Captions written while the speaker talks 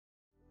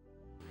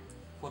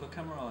For the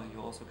camera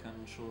you also can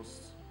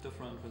choose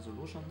different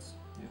resolutions.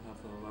 You have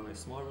a very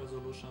small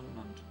resolution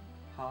and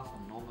half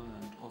and normal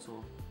and also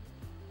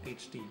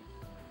HD.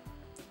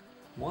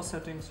 More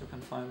settings you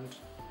can find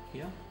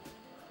here.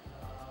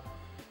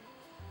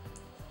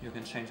 You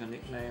can change a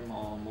nickname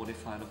or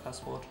modify the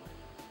password.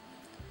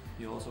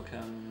 You also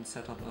can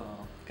set up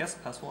a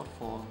guest password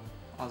for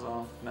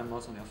other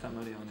members in your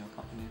family or in your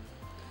company.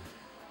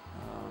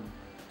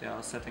 There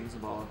are settings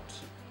about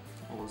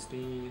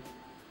OSD,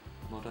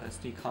 about the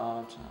SD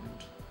card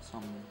and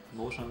some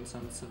motion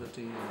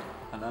sensitivity,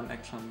 alarm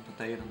action,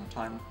 the date and the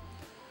time,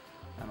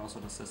 and also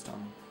the system.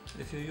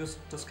 If you use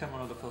this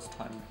camera the first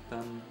time,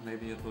 then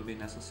maybe it will be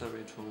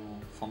necessary to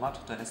format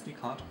the SD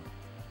card.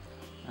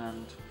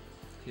 And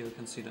here you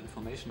can see the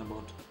information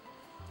about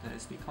the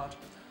SD card,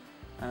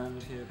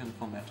 and here you can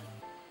format.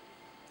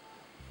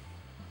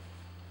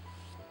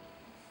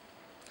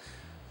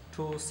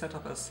 To set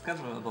up a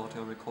schedule about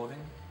your recording,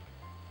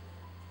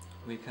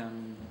 we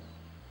can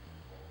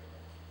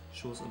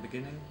choose a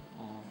beginning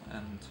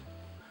and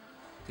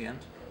the end.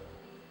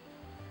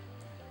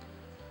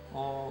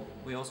 Or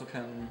we also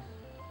can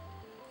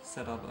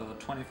set up a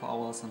 24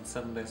 hours and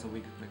 7 days a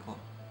week record.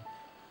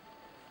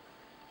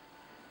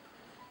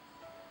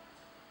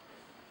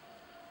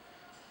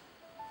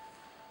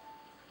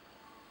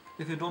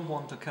 If you don't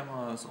want the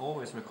camera is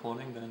always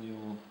recording, then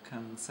you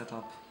can set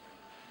up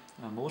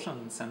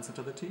motion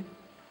sensitivity.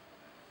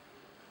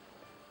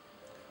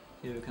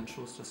 Here you can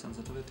choose the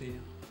sensitivity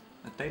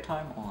at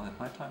daytime or at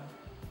nighttime.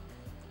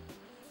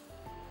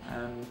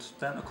 And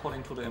then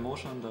according to the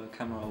emotion the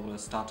camera will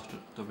start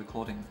the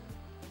recording.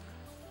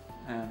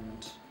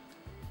 And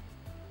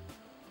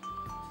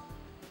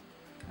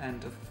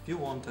if you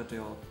want that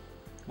your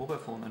mobile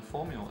phone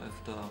inform you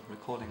if the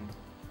recording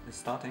is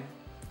starting,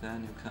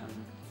 then you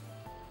can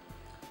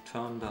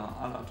turn the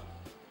alert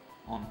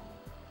on.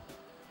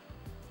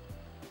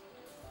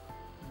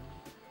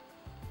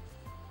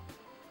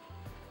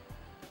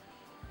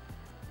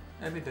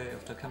 Every day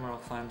if the camera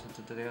finds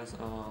that there's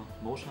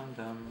a motion,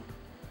 then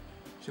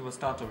she will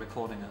start the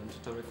recording, and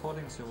the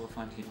recordings you will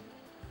find here.